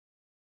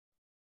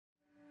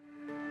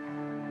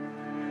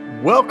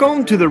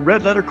Welcome to the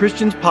Red Letter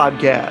Christians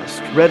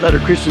podcast. Red Letter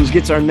Christians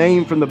gets our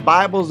name from the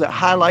Bibles that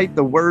highlight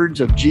the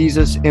words of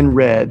Jesus in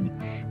red.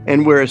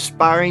 And we're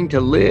aspiring to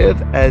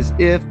live as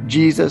if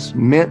Jesus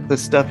meant the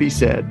stuff he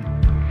said.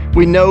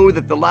 We know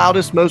that the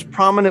loudest, most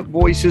prominent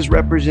voices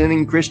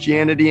representing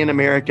Christianity in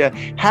America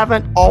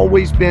haven't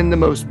always been the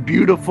most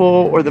beautiful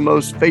or the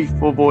most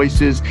faithful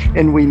voices.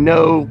 And we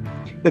know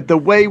that the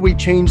way we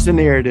change the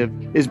narrative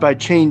is by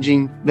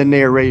changing the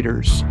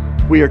narrators.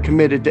 We are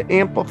committed to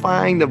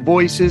amplifying the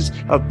voices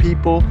of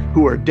people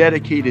who are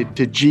dedicated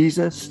to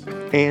Jesus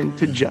and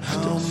to justice.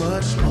 How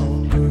much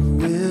longer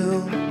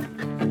will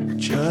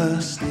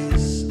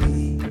justice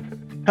be?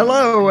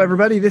 Hello,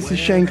 everybody. This is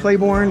Shane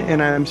Claiborne,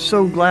 and I'm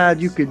so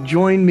glad you could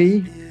join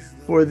me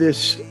for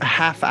this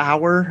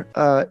half-hour-ish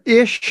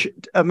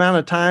amount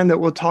of time that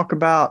we'll talk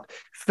about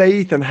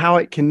faith and how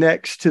it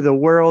connects to the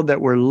world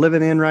that we're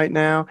living in right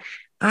now.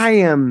 I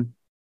am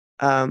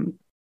a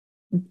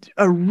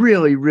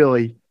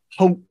really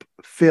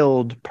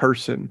hope-filled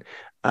person.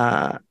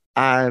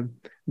 I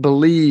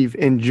believe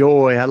in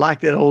joy. I like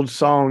that old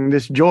song,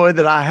 "This joy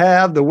that I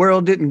have, the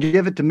world didn't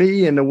give it to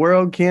me, and the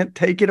world can't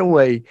take it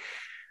away."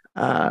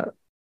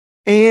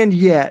 And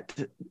yet,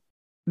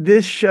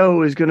 this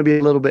show is going to be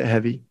a little bit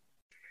heavy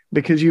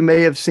because you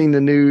may have seen the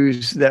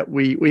news that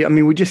we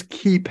just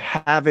keep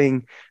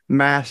having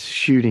mass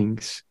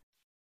shootings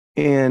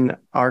in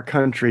our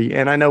country.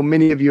 And I know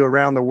many of you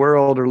around the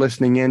world are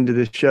listening into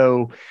this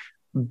show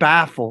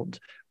baffled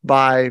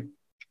by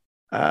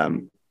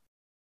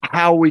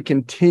how we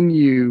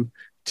continue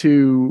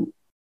to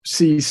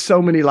see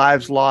so many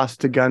lives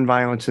lost to gun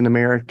violence in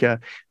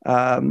America.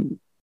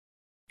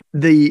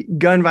 The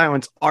Gun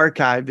Violence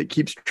Archive that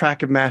keeps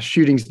track of mass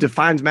shootings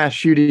defines mass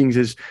shootings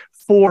as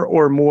 4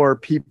 or more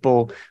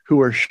people who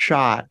are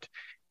shot.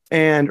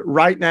 And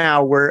right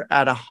now we're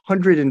at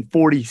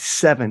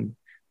 147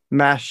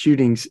 mass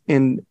shootings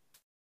in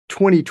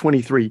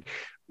 2023.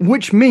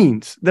 Which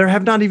means there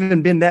have not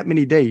even been that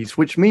many days,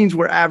 which means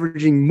we're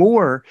averaging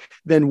more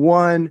than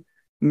one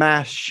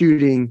mass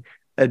shooting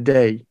a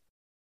day.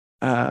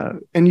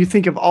 And you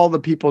think of all the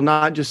people,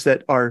 not just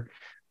that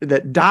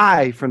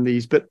die from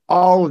these, but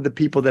all of the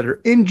people that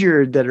are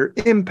injured, that are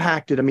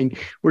impacted. I mean,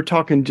 we're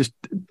talking just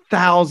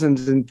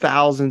thousands and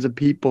thousands of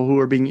people who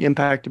are being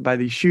impacted by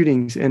these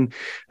shootings. And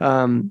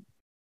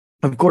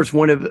of course,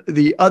 one of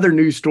the other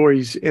news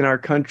stories in our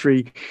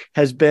country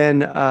has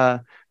been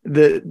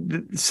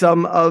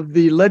some of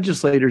the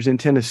legislators in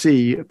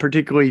Tennessee,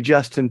 particularly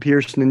Justin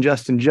Pearson and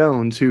Justin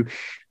Jones, who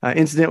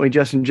incidentally,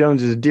 Justin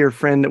Jones is a dear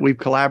friend that we've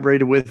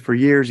collaborated with for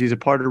years. He's a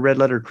part of Red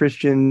Letter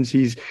Christians.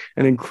 He's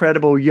an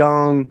incredible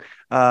young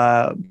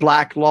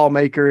Black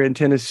lawmaker in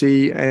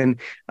Tennessee, and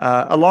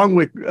along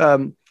with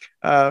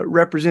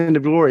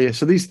Representative Gloria.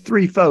 So these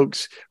three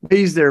folks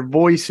raised their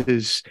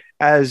voices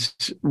as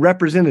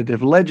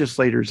representative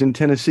legislators in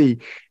Tennessee,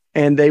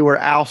 and they were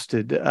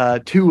ousted,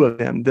 2 of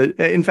them.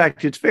 In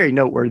fact, it's very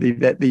noteworthy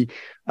that the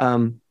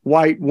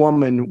white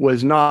woman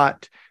was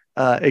not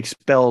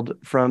expelled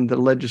from the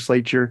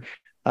legislature,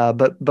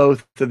 but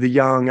both of the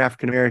young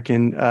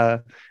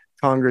African-American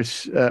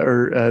Congress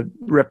or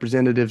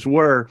representatives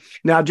were.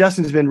 Now,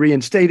 Justin's been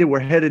reinstated. We're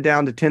headed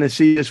down to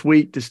Tennessee this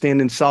week to stand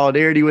in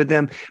solidarity with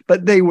them.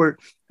 But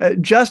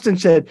Justin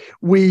said,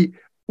 we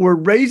were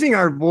raising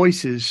our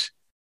voices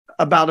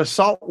about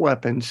assault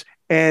weapons,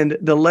 and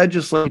the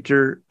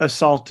legislature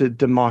assaulted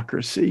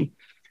democracy.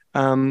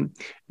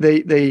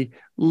 They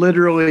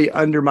literally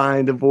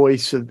undermined the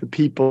voice of the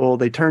people.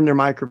 They turned their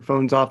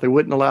microphones off. They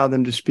wouldn't allow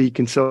them to speak.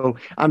 And so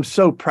I'm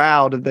so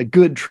proud of the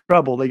good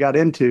trouble they got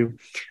into.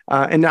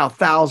 And now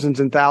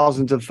thousands and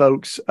thousands of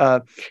folks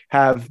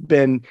have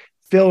been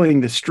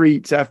filling the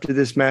streets after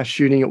this mass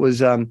shooting. It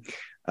was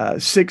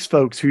 6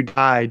 folks who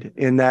died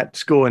in that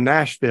school in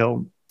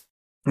Nashville.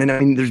 And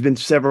I mean, there's been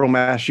several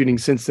mass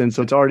shootings since then,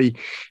 so it's already,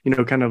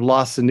 kind of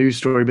lost the news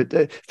story.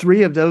 But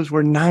 3 of those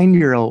were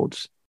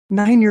 9-year-olds,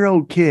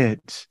 9-year-old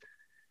kids.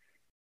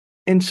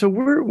 And so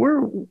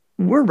we're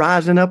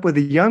rising up with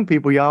the young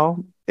people,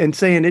 y'all, and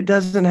saying it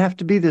doesn't have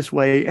to be this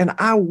way. And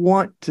I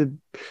want to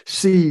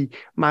see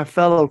my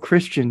fellow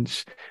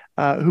Christians,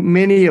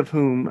 many of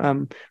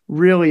whom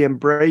really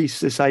embrace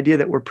this idea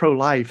that we're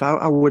pro-life.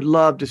 I would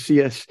love to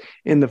see us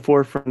in the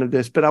forefront of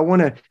this, but I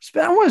want to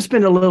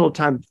spend a little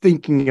time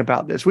thinking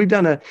about this. We've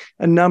done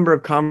a number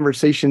of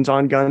conversations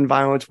on gun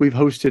violence. We've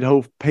hosted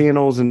whole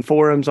panels and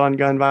forums on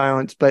gun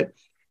violence, but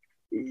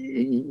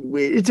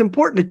it's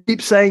important to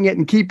keep saying it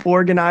and keep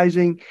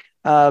organizing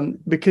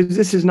because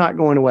this is not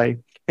going away.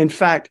 In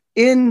fact,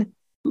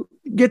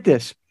 get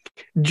this,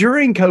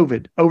 during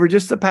COVID, over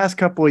just the past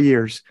couple of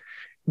years,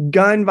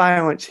 gun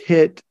violence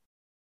hit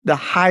the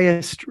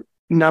highest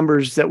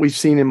numbers that we've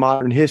seen in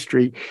modern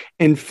history.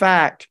 In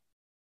fact,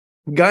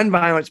 gun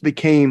violence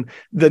became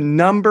the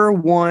number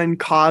 1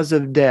 cause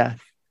of death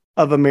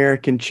of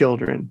American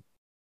children.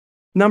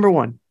 Number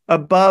 1,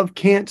 above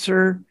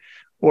cancer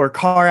or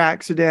car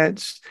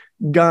accidents.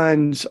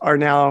 Guns are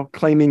now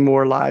claiming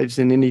more lives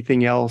than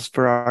anything else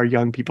for our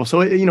young people.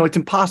 So, it's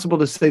impossible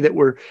to say that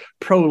we're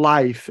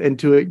pro-life and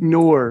to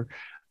ignore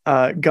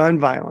gun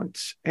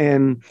violence.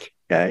 And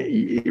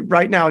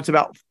right now it's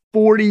about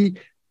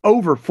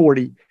over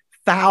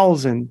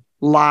 40,000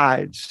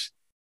 lives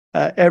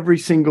every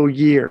single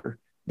year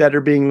that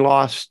are being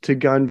lost to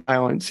gun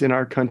violence in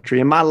our country.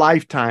 In my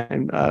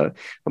lifetime,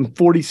 I'm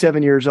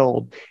 47 years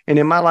old, and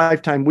in my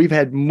lifetime, we've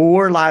had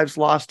more lives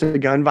lost to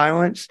gun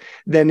violence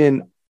than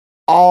in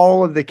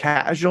all of the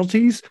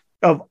casualties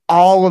of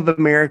all of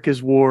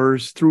America's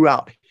wars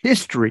throughout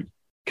history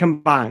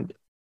combined.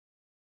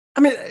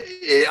 I mean,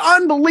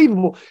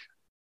 unbelievable.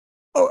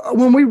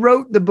 When we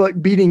wrote the book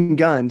Beating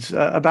Guns,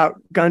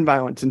 about gun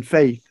violence and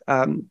faith,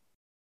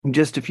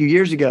 just a few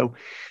years ago,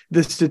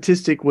 the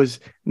statistic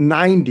was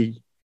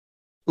 90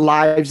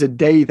 lives a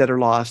day that are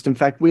lost. In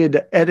fact, we had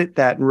to edit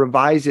that and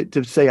revise it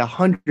to say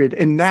 100.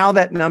 And now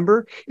that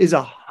number is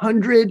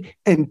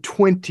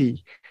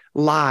 120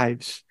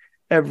 lives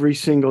every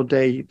single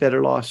day that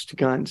are lost to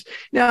guns.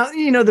 Now,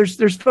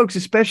 there's folks,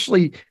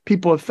 especially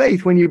people of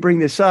faith, when you bring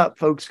this up,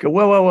 folks go,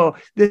 well,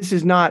 this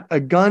is not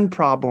a gun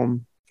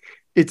problem.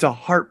 It's a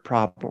heart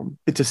problem.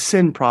 It's a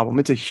sin problem.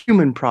 It's a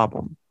human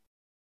problem.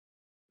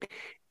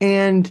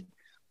 And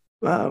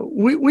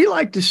we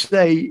like to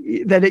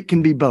say that it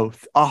can be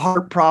both a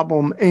heart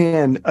problem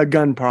and a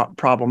gun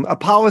problem, a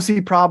policy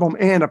problem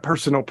and a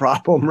personal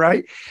problem,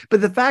 right?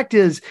 But the fact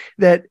is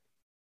that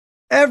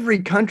every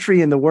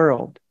country in the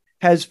world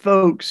has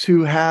folks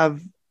who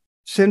have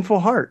sinful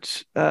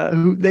hearts,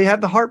 who they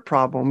have the heart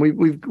problem.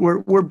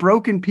 We're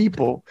broken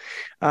people.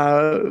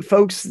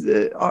 Folks,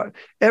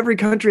 every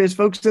country has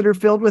folks that are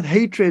filled with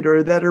hatred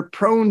or that are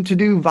prone to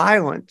do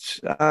violence,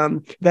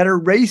 that are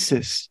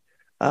racist.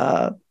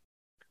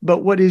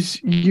 But what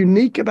is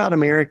unique about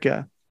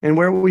America and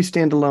where we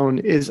stand alone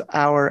is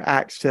our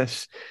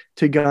access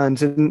to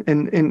guns,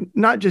 and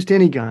not just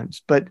any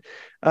guns, but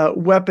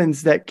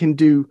weapons that can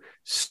do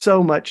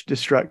so much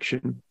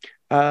destruction.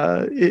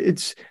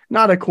 It's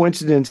not a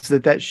coincidence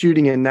that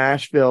shooting in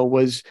Nashville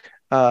was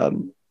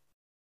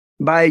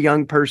by a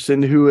young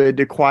person who had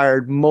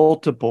acquired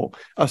multiple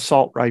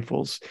assault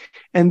rifles.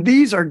 And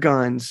these are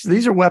guns,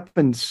 these are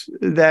weapons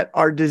that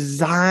are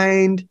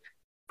designed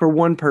for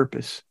one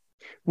purpose,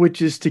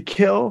 which is to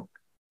kill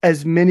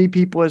as many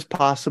people as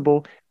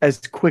possible, as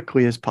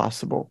quickly as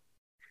possible.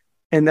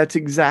 And that's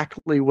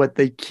exactly what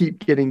they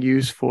keep getting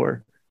used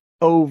for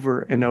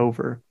over and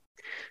over.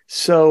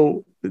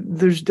 So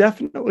there's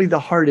definitely the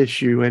heart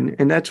issue.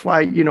 And that's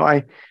why,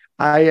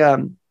 I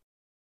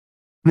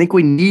think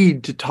we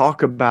need to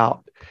talk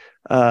about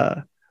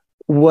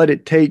what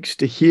it takes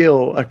to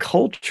heal a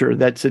culture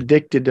that's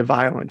addicted to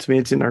violence. I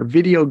mean, it's in our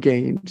video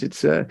games,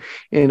 it's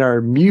in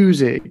our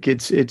music,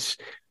 it's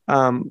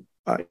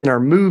in our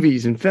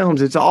movies and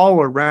films. It's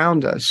all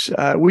around us.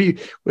 We,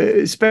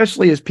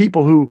 especially as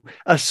people who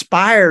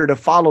aspire to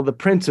follow the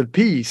Prince of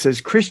Peace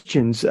as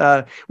Christians,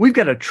 we've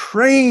got to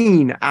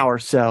train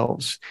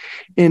ourselves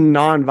in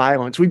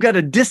nonviolence. We've got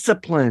to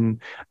discipline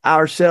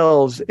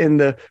ourselves in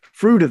the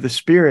fruit of the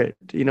Spirit,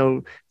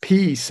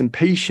 peace and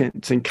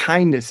patience and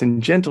kindness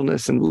and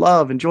gentleness and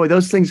love and joy.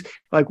 Those things,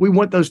 like, we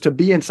want those to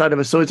be inside of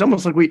us. So it's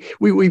almost like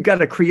we've got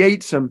to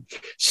create some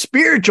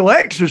spiritual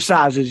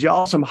exercises,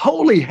 y'all, some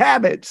holy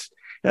habits.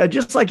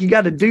 Just like you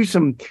got to do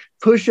some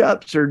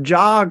push-ups or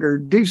jog or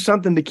do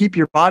something to keep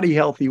your body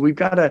healthy, we've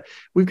got to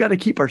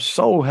keep our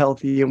soul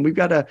healthy, and we've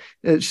got to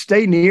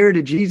stay near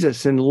to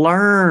Jesus and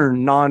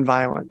learn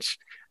nonviolence.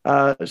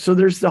 So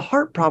there's the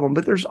heart problem,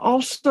 but there's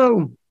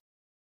also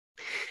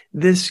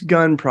this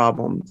gun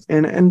problem,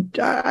 and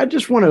I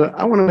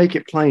want to make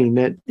it plain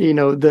that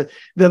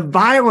the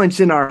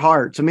violence in our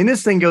hearts. I mean,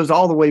 this thing goes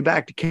all the way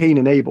back to Cain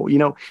and Abel.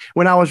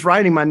 When I was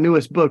writing my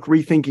newest book,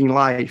 Rethinking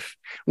Life,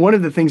 one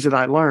of the things that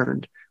I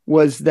learned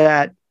was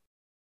that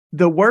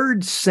the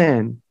word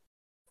sin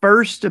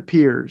first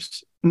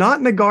appears not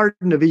in the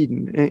Garden of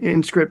Eden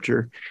in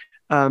Scripture.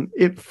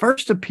 It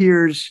first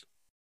appears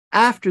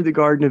after the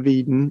Garden of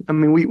Eden. I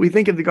mean, we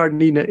think of the Garden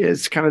of Eden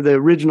as kind of the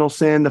original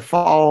sin, the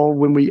fall,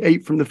 when we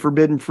ate from the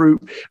forbidden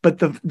fruit. But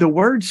the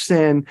word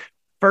sin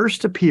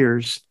first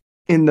appears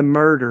in the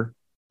murder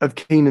of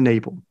Cain and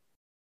Abel.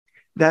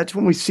 That's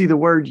when we see the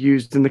word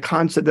used in the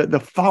concept that the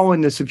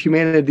fallenness of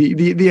humanity,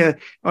 the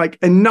like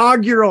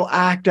inaugural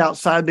act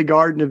outside the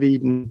Garden of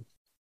Eden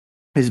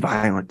is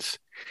violence.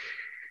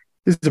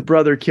 This is a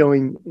brother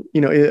killing,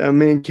 a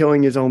man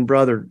killing his own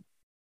brother.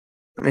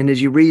 And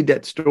as you read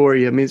that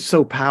story, I mean, it's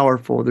so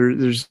powerful.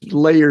 There's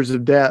layers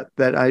of depth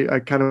that I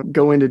kind of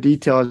go into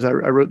detail as I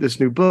wrote this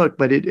new book.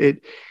 But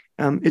it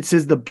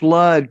says the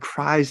blood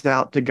cries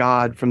out to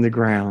God from the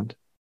ground.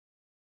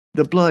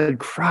 The blood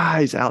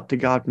cries out to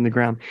God from the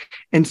ground.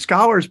 And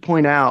scholars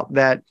point out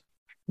that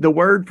the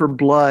word for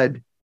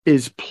blood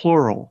is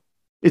plural.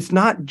 It's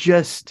not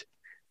just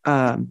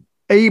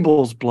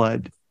Abel's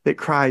blood that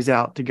cries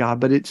out to God,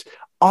 but it's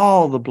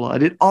all the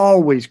blood. It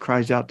always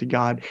cries out to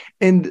God.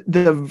 And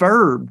the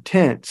verb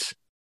tense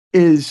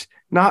is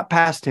not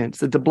past tense,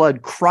 that the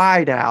blood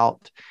cried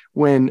out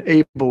when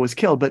Abel was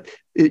killed, but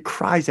it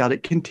cries out.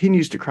 It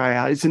continues to cry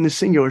out. It's in the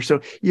singular. So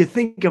you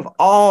think of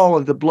all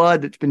of the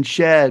blood that's been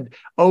shed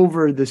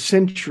over the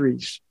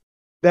centuries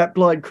that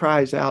blood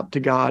cries out to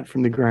God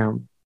from the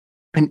ground.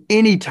 And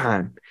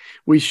anytime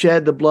we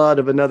shed the blood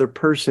of another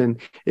person,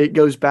 it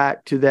goes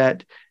back to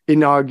that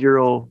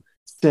inaugural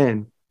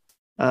sin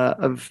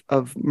of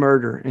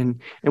murder.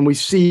 And we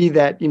see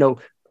that,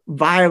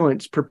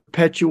 violence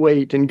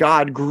perpetuate and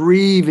God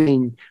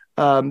grieving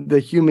the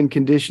human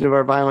condition of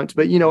our violence.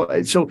 But,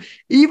 so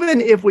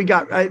even if we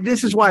got,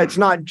 this is why it's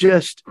not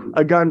just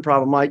a gun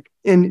problem. Like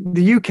in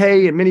the UK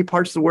and many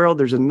parts of the world,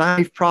 there's a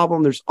knife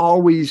problem. There's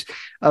always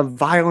a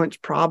violence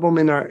problem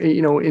in our,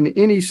 in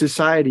any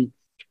society.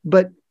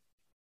 But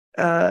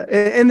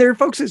and there are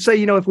folks that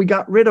say, if we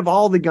got rid of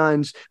all the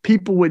guns,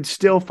 people would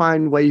still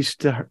find ways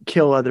to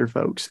kill other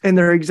folks. And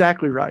they're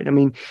exactly right. I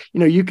mean,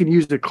 you can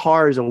use a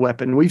car as a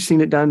weapon. We've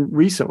seen it done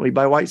recently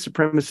by white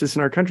supremacists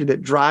in our country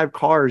that drive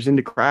cars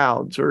into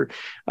crowds, or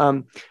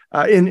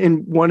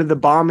in one of the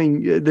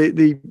bombing,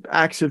 the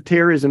acts of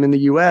terrorism in the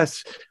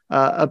U.S.,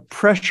 a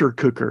pressure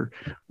cooker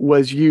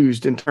was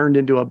used and turned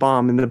into a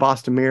bomb in the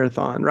Boston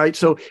Marathon, right?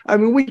 So, I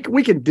mean,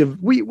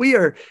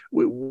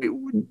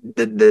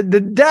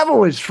 the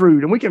devil is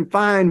fruit, and we can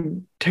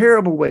find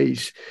terrible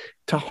ways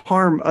to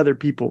harm other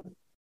people.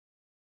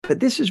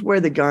 But this is where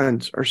the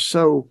guns are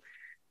so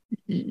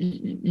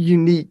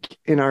unique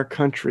in our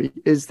country,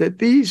 is that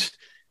these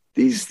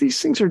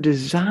things are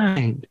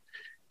designed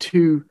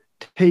to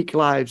take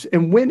lives.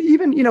 And when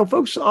even,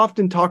 folks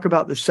often talk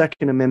about the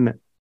Second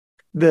Amendment,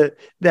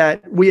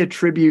 that we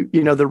attribute,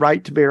 the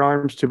right to bear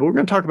arms to, but we're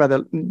going to talk about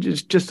that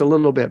just a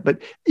little bit.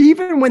 But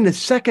even when the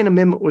Second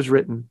Amendment was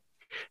written,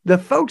 the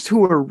folks who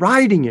were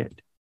writing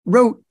it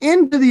wrote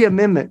into the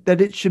amendment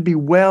that it should be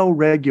well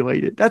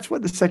regulated. That's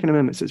what the Second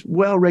Amendment says,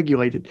 well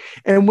regulated.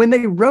 And when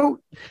they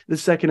wrote the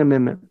Second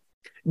Amendment,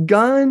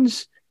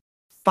 guns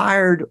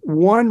fired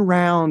 1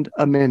 round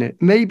a minute,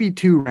 maybe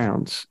 2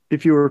 rounds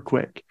if you were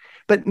quick.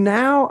 But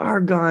now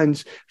our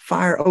guns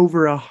fire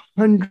over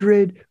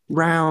 100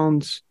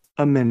 rounds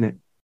a minute.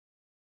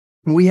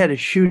 We had a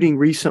shooting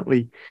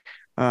recently,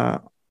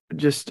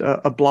 just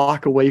a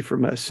block away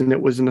from us, and it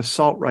was an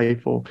assault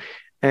rifle.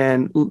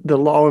 And the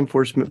law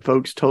enforcement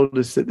folks told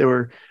us that there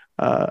were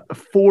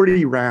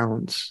 40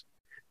 rounds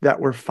that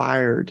were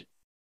fired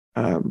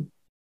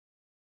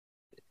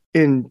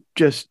in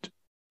just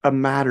a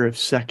matter of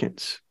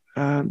seconds,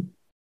 and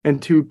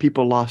 2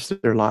 people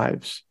lost their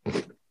lives.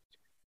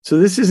 So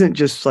this isn't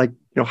just like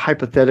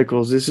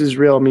hypotheticals. This is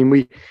real. I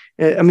mean,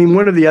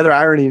 one of the other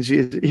ironies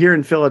is here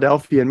in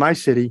Philadelphia, in my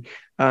city,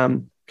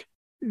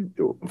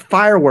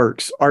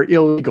 fireworks are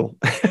illegal,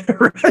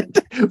 right?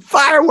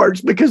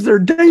 Fireworks, because they're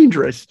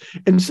dangerous.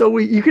 And so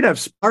you can have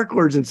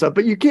sparklers and stuff,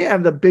 but you can't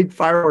have the big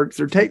fireworks.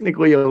 They're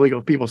technically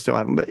illegal. People still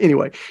have them. But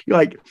anyway,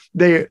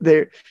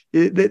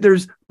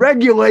 there's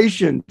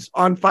regulations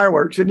on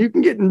fireworks, and you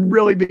can get in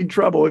really big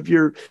trouble if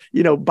you're,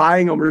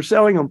 buying them or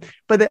selling them.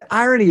 But the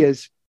irony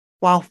is,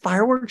 while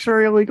fireworks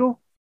are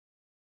illegal,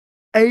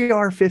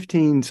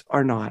 AR-15s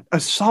are not.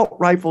 Assault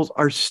rifles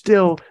are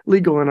still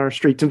legal in our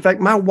streets. In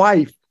fact, my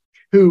wife,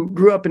 who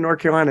grew up in North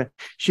Carolina,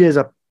 she has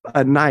a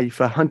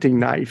knife, a hunting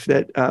knife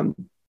that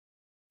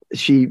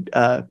she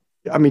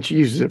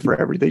uses it for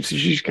everything. So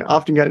she's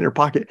often got it in her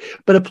pocket.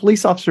 But a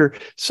police officer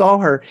saw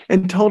her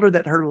and told her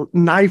that her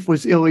knife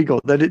was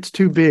illegal, that it's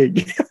too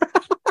big.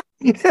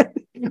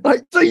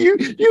 So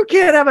you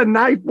can't have a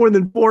knife more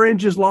than 4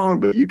 inches long,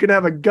 but you can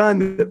have a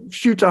gun that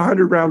shoots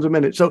 100 rounds a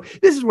minute. So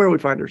this is where we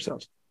find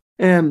ourselves.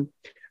 And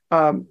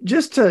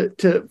just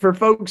for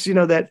folks,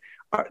 that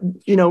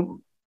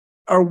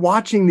are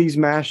watching these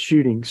mass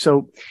shootings.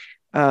 So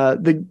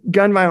the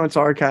Gun Violence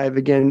Archive,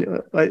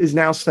 again, is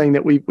now saying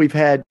that we've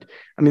had,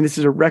 this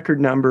is a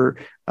record number.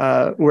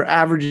 We're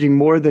averaging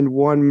more than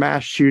 1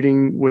 mass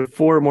shooting with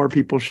 4 or more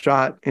people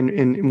shot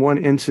in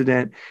one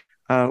incident.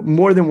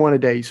 More than 1 a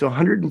day, so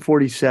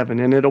 147,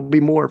 and it'll be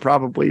more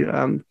probably,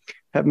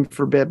 heaven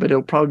forbid, but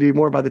it'll probably be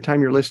more by the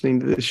time you're listening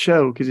to this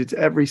show, because it's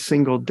every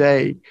single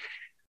day.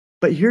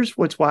 But here's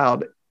what's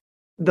wild.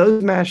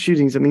 Those mass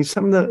shootings,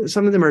 some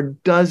of them are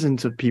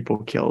dozens of people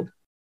killed.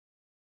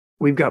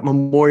 We've got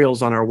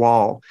memorials on our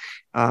wall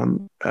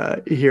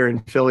here in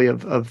Philly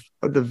of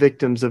the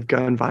victims of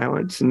gun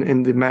violence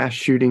and the mass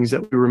shootings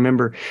that we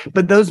remember.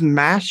 But those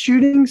mass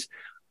shootings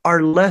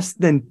are less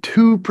than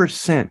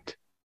 2%.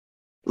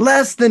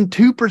 Less than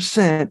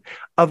 2%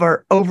 of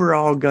our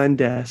overall gun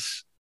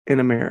deaths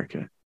in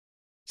America.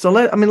 So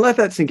let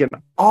that sink in.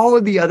 All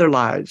of the other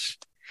lives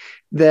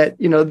that,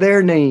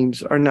 their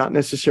names are not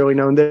necessarily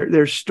known.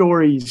 Their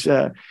stories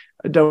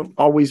don't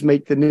always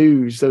make the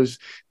news. Those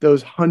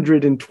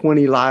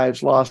 120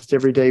 lives lost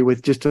every day,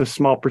 with just a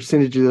small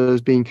percentage of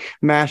those being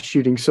mass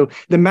shootings. So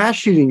the mass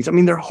shootings,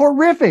 they're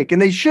horrific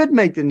and they should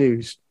make the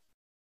news.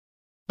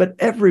 But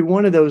every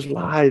one of those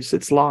lives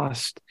that's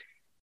lost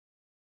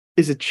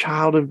is a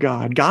child of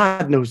God.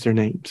 God knows their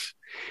names.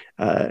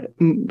 A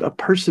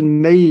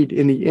person made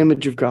in the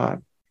image of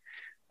God.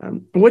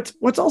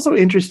 What's also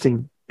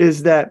interesting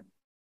is that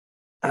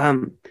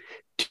even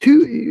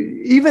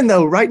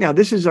though right now,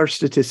 this is our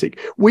statistic,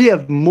 we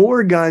have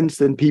more guns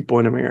than people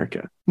in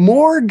America.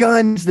 More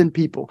guns than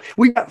people.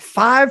 We got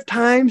 5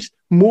 times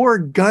more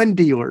gun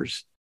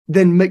dealers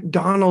than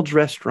McDonald's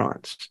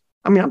restaurants.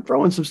 I mean, I'm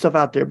throwing some stuff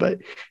out there, but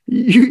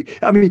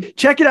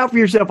check it out for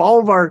yourself. All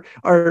of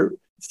our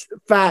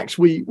facts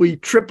we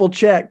triple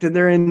checked, and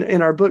they're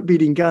in our book,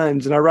 Beating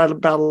Guns, and I write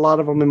about a lot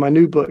of them in my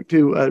new book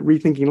too,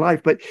 Rethinking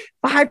Life. But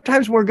 5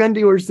 times more gun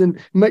dealers than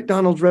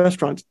McDonald's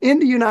restaurants in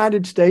the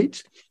United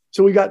States.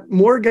 So we got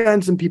more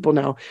guns than people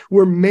now.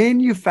 We're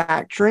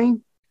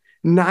manufacturing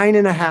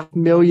 9.5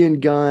 million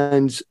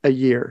guns a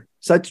year.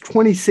 So that's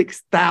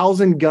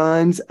 26,000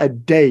 guns a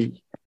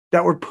day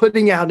that we're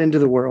putting out into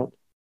the world.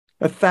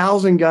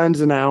 1,000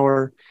 guns an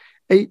hour,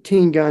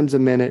 18 guns a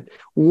minute.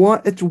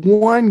 It's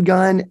one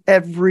gun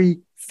every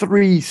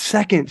 3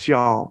 seconds,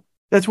 y'all.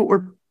 That's what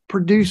we're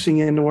producing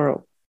in the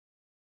world.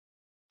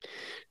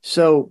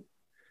 So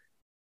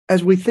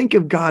as we think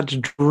of God's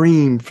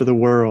dream for the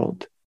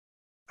world,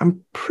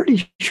 I'm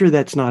pretty sure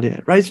that's not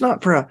it, right? It's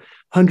not for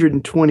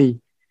 120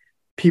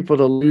 people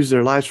to lose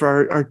their lives,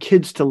 for our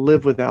kids to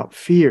live without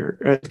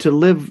fear, to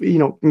live,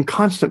 in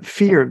constant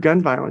fear of gun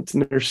violence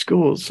in their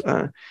schools.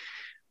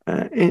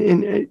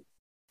 And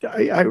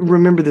I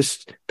remember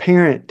this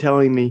parent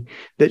telling me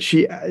that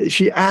she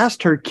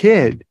asked her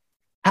kid,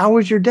 "How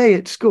was your day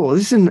at school?"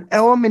 This is an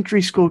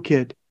elementary school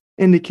kid.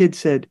 And the kid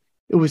said,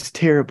 "It was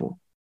terrible.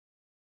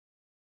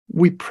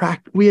 We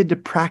had to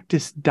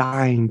practice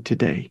dying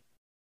today."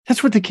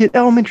 That's what the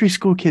elementary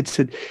school kid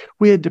said.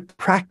 We had to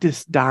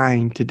practice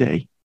dying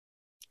today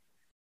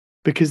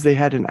because they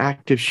had an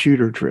active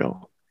shooter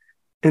drill.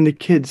 And the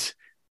kids,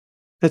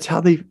 that's how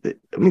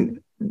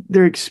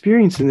they're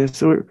experiencing this.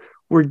 So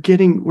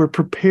we're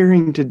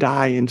preparing to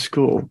die in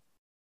school.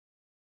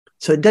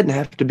 So it doesn't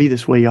have to be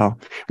this way, y'all.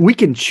 We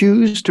can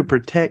choose to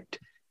protect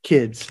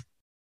kids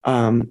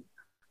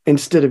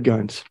instead of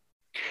guns.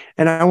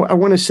 And I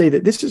want to say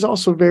that this is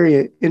also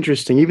very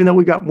interesting. Even though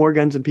we've got more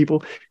guns than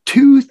people,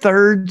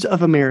 2/3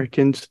 of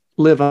Americans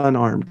live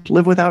unarmed,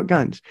 live without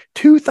guns.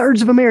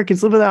 2/3 of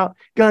Americans live without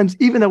guns,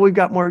 even though we've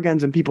got more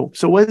guns than people.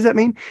 So what does that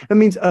mean? That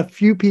means a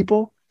few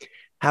people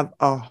have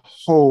a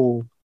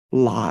whole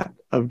lot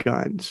of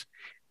guns.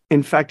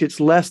 In fact, it's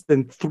less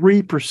than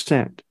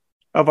 3%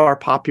 of our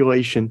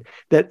population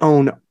that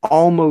own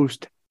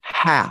almost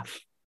half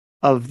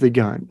of the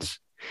guns.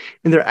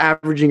 And they're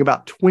averaging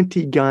about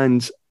 20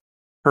 guns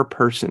per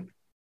person.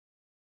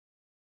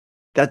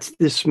 That's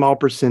this small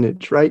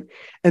percentage, right?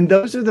 And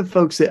those are the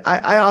folks that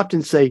I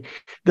often say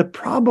the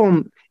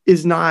problem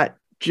is not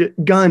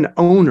gun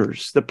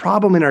owners. The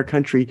problem in our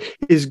country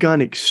is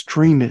gun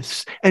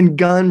extremists and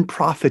gun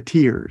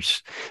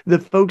profiteers, the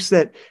folks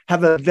that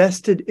have a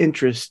vested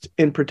interest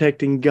in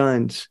protecting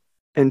guns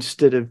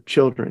instead of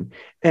children.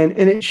 And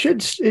it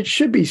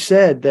should be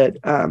said that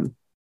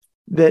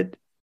that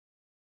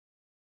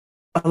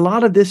a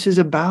lot of this is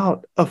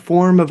about a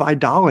form of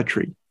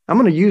idolatry. I'm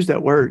going to use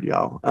that word,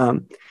 y'all.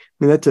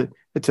 That's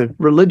a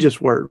religious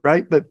word,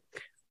 right? But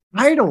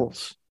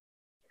idols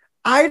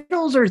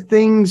are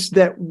things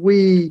that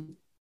we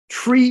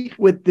treat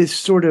with this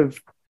sort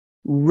of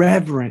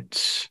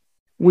reverence.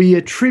 We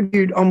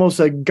attribute almost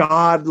a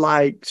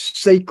godlike,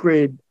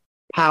 sacred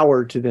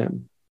power to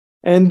them.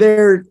 And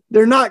they're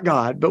not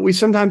God, but we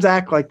sometimes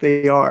act like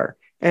they are.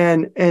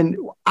 And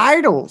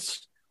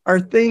idols are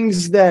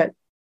things that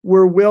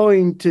we're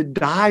willing to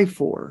die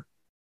for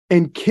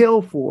and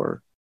kill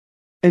for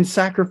and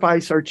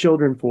sacrifice our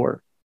children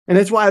for. And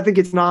that's why I think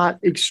it's not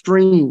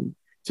extreme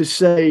to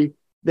say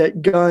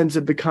that guns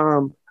have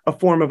become a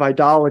form of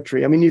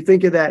idolatry. I mean, you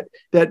think of that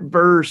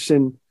verse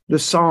in the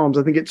Psalms,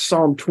 I think it's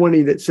Psalm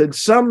 20, that said,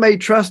 "Some may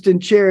trust in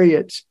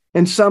chariots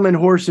and some in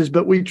horses,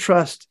 but we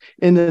trust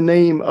in the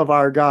name of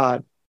our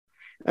God."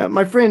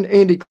 My friend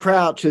Andy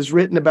Crouch has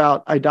written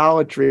about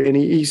idolatry, and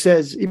he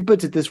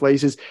puts it this way. He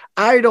says,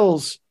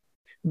 "Idols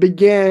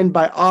began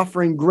by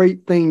offering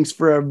great things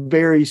for a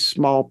very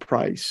small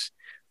price,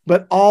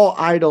 but all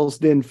idols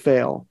then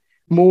fail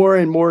more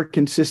and more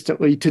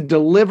consistently to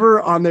deliver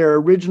on their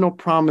original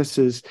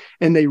promises,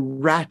 and they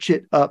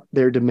ratchet up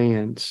their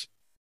demands."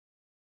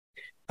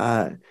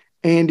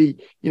 Andy,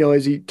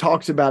 as he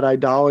talks about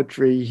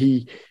idolatry,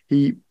 he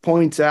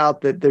points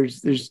out that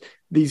there's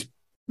these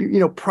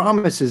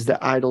promises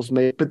that idols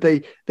make, but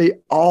they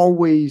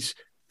always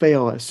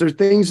fail us. There's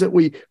things that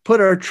we put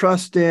our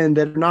trust in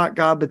that are not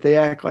God, but they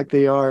act like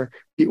they are.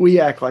 We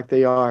act like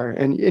they are.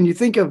 And you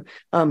think of,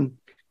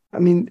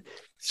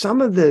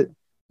 some of the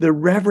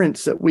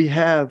reverence that we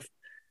have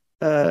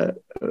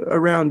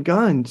around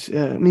guns.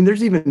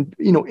 There's even,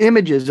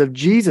 images of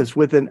Jesus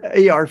with an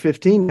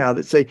AR-15 now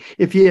that say,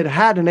 if he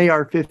had an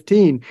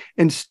AR-15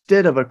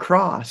 instead of a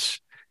cross,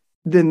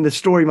 then the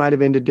story might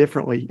have ended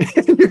differently.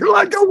 And you're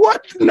like, oh,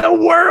 what in the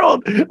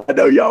world? I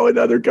know y'all in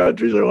other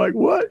countries are like,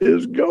 what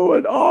is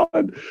going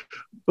on?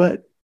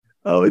 But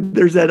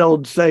there's that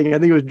old saying, I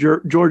think it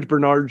was George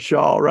Bernard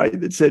Shaw, right,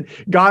 that said,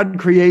 God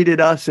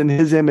created us in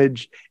his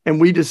image,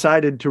 and we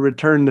decided to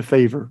return the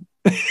favor.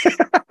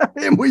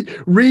 And we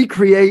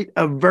recreate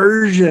a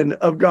version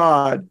of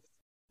God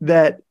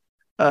that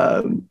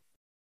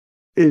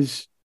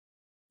is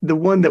the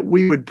one that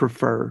we would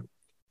prefer.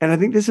 And I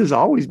think this has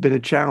always been a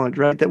challenge,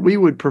 right? That we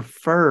would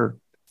prefer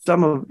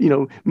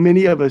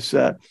many of us,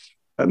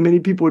 many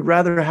people would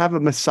rather have a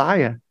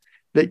Messiah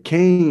that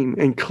came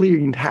and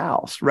cleaned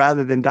house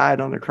rather than died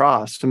on the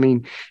cross. I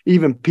mean,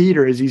 even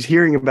Peter, as he's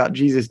hearing about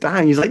Jesus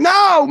dying, he's like,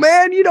 no,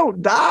 man, you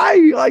don't die.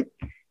 Like,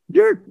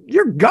 you're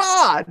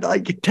God.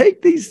 Like,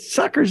 take these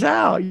suckers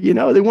out.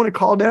 They want to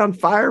call down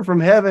fire from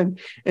heaven.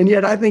 And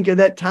yet I think of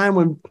that time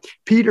when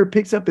Peter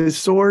picks up his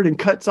sword and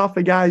cuts off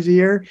a guy's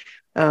ear,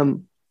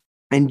 and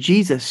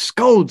Jesus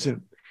scolds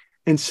him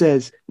and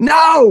says,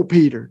 no,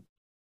 Peter,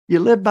 you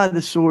live by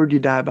the sword, you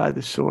die by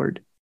the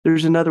sword.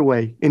 There's another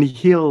way. And he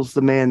heals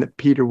the man that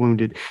Peter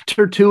wounded.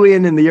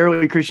 Tertullian and the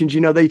early Christians,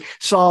 they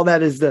saw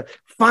that as the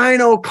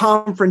final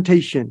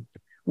confrontation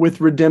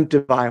with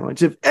redemptive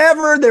violence. If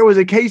ever there was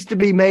a case to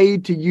be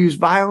made to use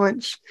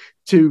violence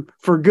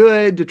for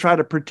good, to try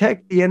to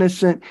protect the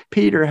innocent,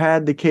 Peter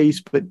had the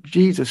case, but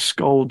Jesus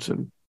scolds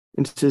him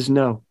and says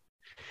no.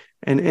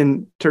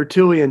 And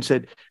Tertullian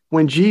said,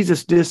 when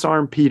Jesus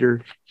disarmed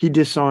Peter, he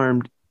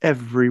disarmed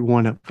every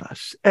one of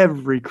us,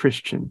 every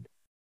Christian.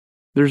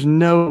 There's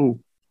no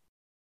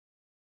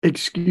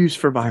excuse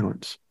for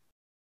violence.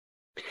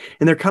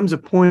 And there comes a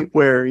point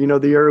where,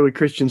 the early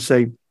Christians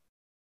say,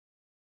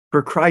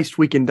 for Christ,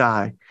 we can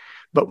die,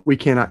 but we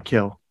cannot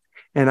kill.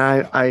 And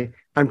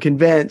I'm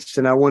convinced,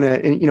 and I want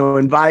to,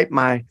 invite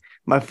my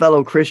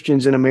fellow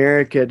Christians in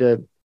America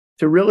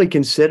to really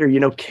consider,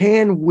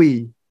 can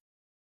we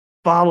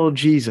follow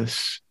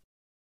Jesus,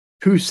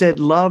 who said,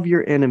 love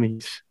your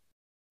enemies,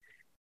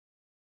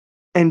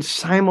 and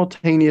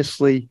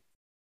simultaneously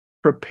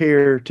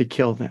prepare to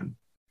kill them?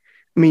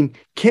 I mean,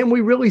 can we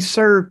really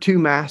serve two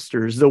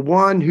masters? The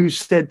one who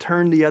said,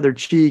 turn the other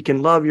cheek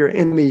and love your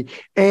enemy,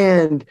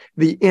 and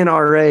the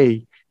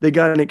NRA, the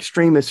gun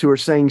extremists who are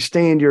saying,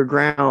 stand your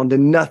ground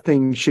and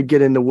nothing should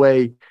get in the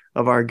way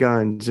of our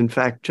guns. In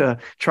fact,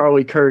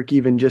 Charlie Kirk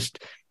even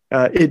just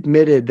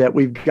admitted that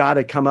we've got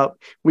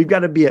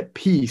to be at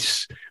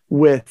peace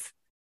with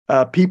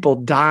people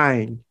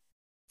dying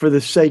for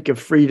the sake of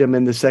freedom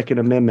and the Second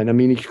Amendment. I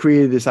mean, he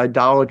created this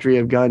idolatry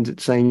of guns.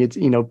 It's saying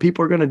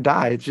people are going to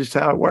die. It's just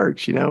how it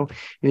works, and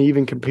he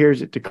even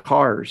compares it to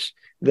cars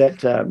that,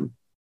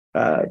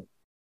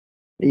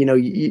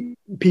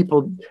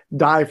 people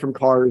die from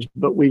cars,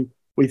 but we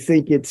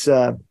think it's,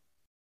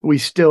 we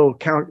still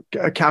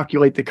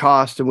calculate the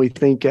cost, and we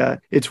think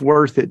it's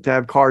worth it to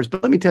have cars.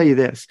 But let me tell you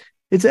this,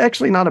 it's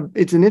actually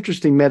it's an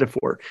interesting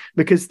metaphor,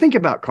 because think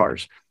about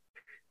cars.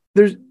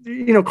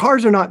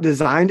 Cars are not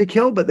designed to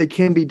kill, but they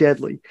can be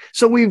deadly.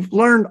 So we've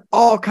learned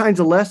all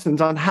kinds of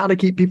lessons on how to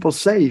keep people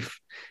safe.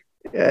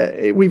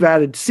 We've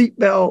added seat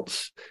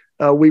belts.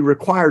 We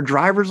require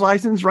driver's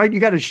license, right? You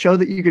got to show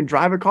that you can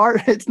drive a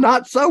car. It's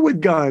not so with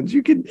guns.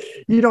 You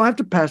don't have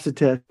to pass the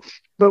test.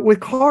 But with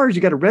cars,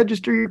 you got to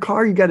register your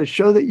car. You got to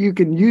show that you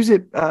can use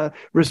it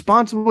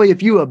responsibly.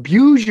 If you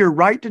abuse your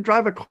right to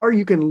drive a car,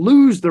 you can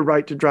lose the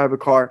right to drive a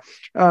car.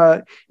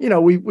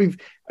 We've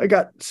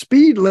got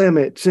speed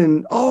limits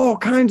and all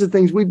kinds of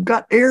things. We've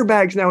got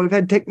airbags now. We've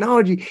had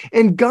technology,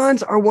 and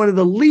guns are one of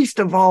the least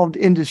evolved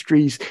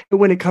industries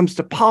when it comes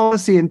to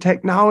policy and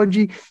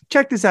technology.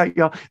 Check this out,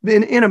 y'all.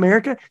 In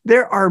America,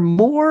 there's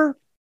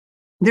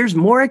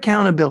more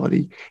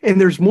accountability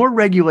and there's more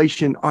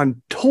regulation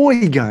on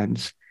toy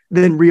guns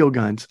than real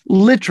guns.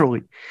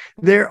 Literally,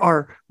 there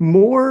are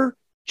more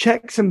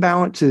checks and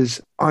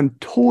balances on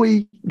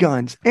toy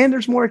guns, and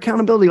there's more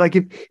accountability. Like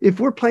if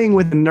we're playing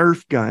with a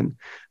Nerf gun,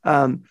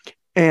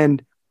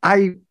 and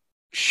I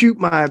shoot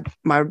my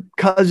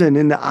cousin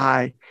in the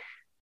eye,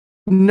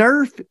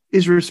 Nerf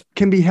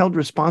can be held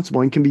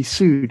responsible and can be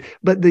sued.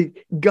 But the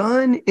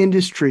gun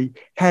industry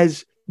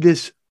has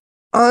this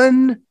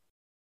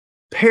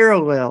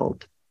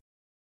unparalleled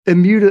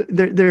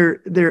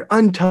they're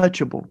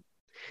untouchable.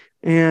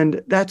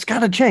 And that's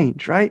got to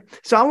change, right?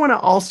 So I want to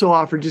also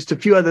offer just a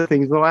few other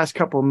things in the last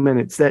couple of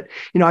minutes that,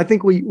 I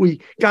think we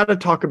got to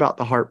talk about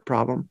the heart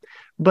problem.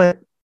 But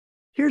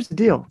here's the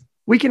deal.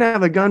 We can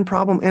have a gun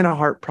problem and a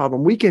heart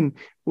problem. We can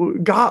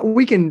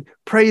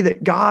pray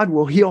that God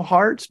will heal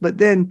hearts, but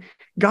then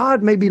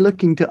God may be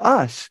looking to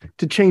us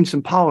to change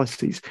some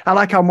policies. I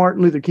like how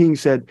Martin Luther King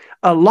said,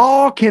 a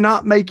law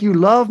cannot make you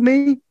love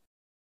me,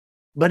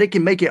 but it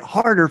can make it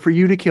harder for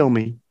you to kill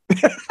me.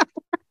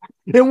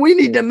 And we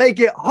need to make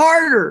it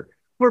harder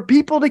for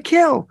people to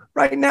kill.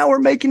 Right now, we're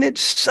making it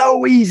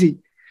so easy.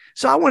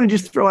 So I want to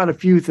just throw out a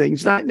few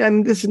things.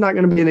 And this is not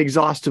going to be an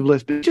exhaustive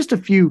list, but just a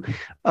few.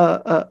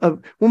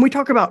 When we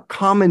talk about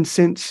common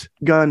sense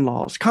gun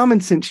laws, common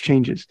sense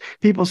changes,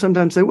 people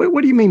sometimes say,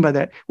 what do you mean by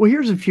that? Well,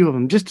 here's a few of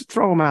them, just to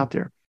throw them out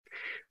there.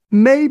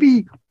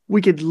 Maybe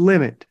we could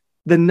limit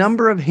the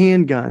number of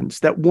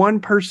handguns that one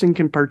person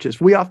can purchase.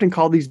 We often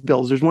call these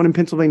bills. There's one in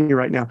Pennsylvania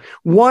right now.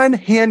 One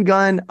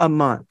handgun a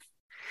month.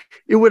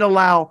 It would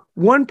allow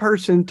one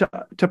person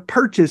to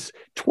purchase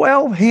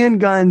 12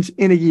 handguns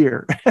in a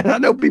year. I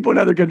know people in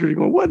other countries are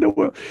going, what in the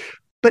world?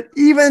 But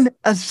even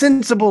a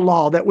sensible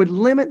law that would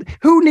limit,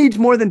 who needs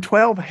more than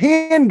 12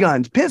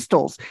 handguns,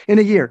 pistols in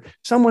a year?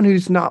 Someone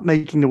who's not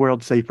making the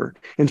world safer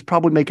and is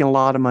probably making a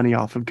lot of money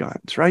off of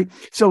guns, right?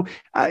 So,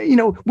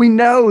 we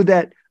know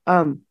that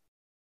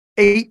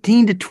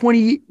 18 to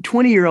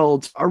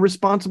 20-year-olds are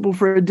responsible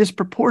for a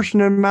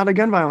disproportionate amount of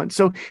gun violence.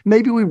 So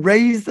maybe we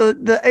raise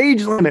the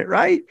age limit,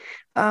 right?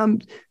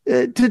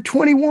 To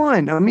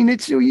 21. I mean,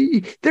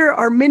 there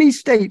are many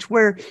states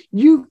where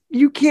you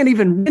can't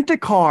even rent a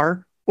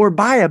car or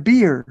buy a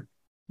beer,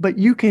 but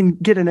you can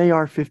get an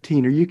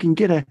AR-15 or you can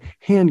get a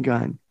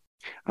handgun.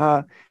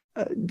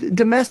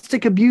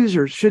 Domestic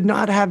abusers should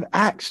not have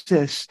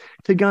access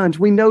to guns.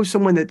 We know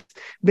someone that's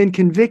been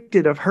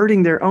convicted of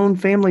hurting their own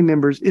family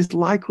members is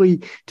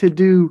likely to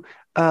do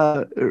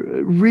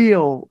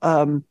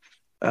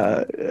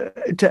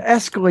to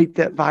escalate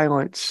that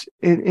violence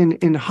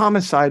in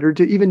homicide, or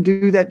to even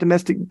do that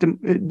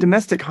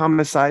domestic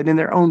homicide in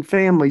their own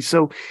family.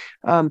 So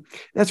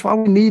that's why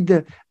we need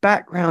the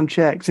background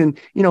checks and,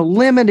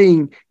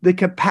 limiting the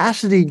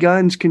capacity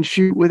guns can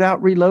shoot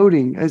without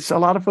reloading. As a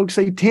lot of folks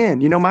say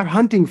 10, my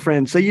hunting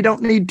friends say you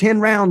don't need 10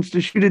 rounds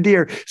to shoot a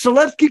deer. So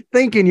let's keep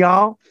thinking,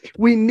 y'all.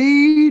 We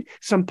need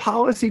some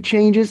policy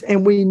changes,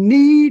 and we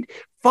need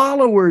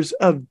followers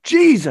of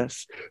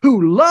Jesus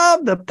who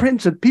love the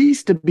Prince of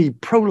Peace to be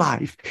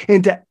pro-life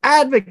and to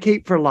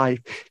advocate for life,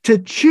 to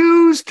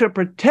choose to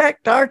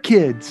protect our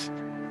kids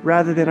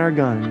rather than our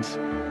guns.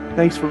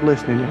 Thanks for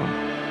listening, y'all.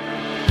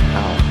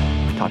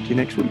 I'll talk to you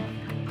next week.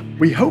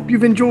 We hope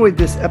you've enjoyed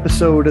this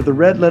episode of the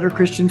Red Letter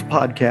Christians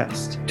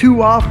podcast.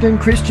 Too often,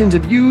 Christians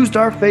have used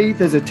our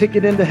faith as a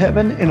ticket into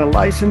heaven and a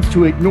license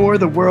to ignore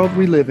the world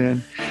we live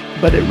in.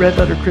 But at Red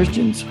Letter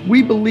Christians,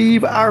 we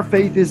believe our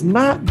faith is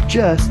not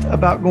just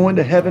about going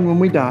to heaven when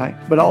we die,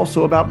 but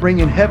also about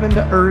bringing heaven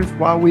to earth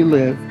while we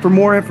live. For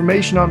more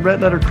information on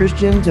Red Letter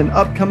Christians and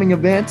upcoming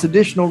events,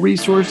 additional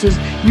resources,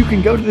 you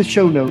can go to the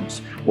show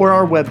notes or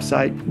our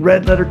website,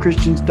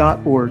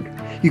 redletterchristians.org.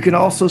 You can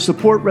also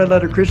support Red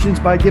Letter Christians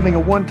by giving a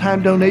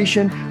one-time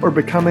donation or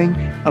becoming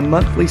a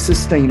monthly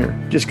sustainer.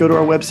 Just go to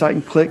our website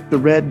and click the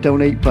red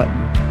donate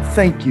button.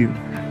 Thank you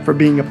for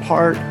being a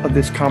part of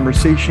this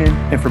conversation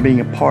and for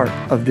being a part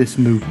of this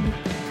movement.